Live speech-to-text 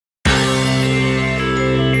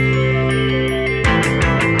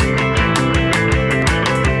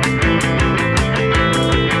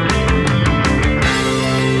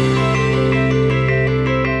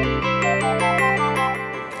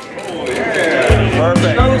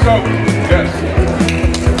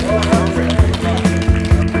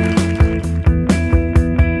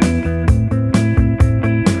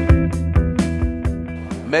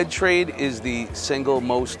Medtrade is the single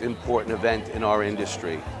most important event in our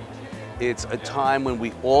industry. It's a time when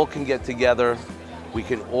we all can get together, we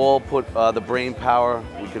can all put the brain power,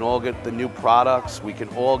 we can all get the new products, we can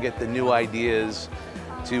all get the new ideas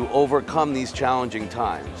to overcome these challenging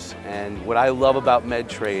times. And what I love about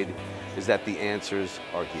Medtrade is that the answers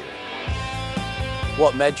are here.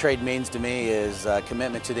 What Medtrade means to me is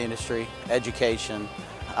commitment to the industry, education.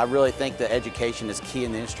 I really think that education is key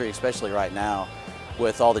in the industry, especially right now.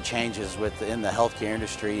 With all the changes within the healthcare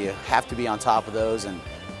industry, you have to be on top of those, and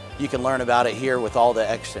you can learn about it here with all the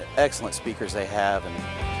excellent speakers they have.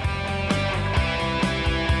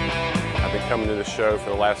 I've been coming to this show for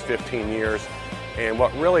the last 15 years, and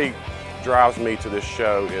what really drives me to this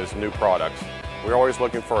show is new products. We're always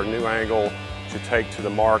looking for a new angle to take to the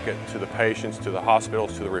market, to the patients, to the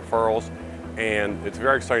hospitals, to the referrals, and it's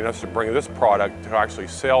very exciting us to bring this product to actually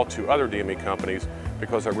sell to other DME companies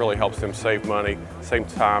because it really helps them save money, same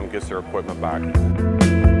time gets their equipment back.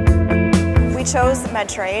 We chose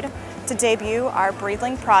Medtrade to debut our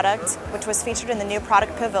BreatheLink product, which was featured in the new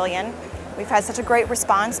product pavilion. We've had such a great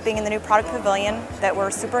response being in the new product pavilion that we're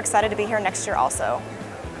super excited to be here next year also.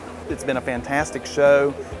 It's been a fantastic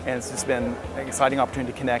show, and it's just been an exciting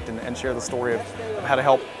opportunity to connect and share the story of how to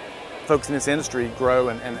help folks in this industry grow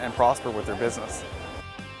and prosper with their business.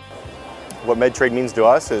 What Medtrade means to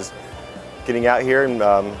us is getting out here and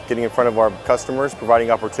getting in front of our customers, providing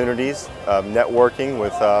opportunities, networking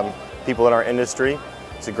with people in our industry.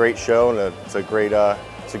 It's a great show, and it's a great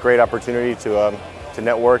opportunity to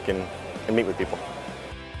network and meet with people.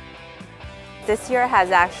 This year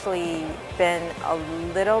has actually been a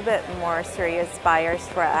little bit more serious buyers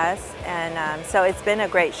for us, and so it's been a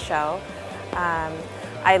great show.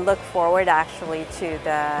 I look forward actually to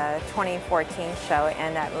the 2014 show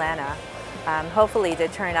in Atlanta. Hopefully the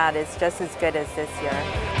turnout is just as good as this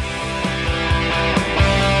year.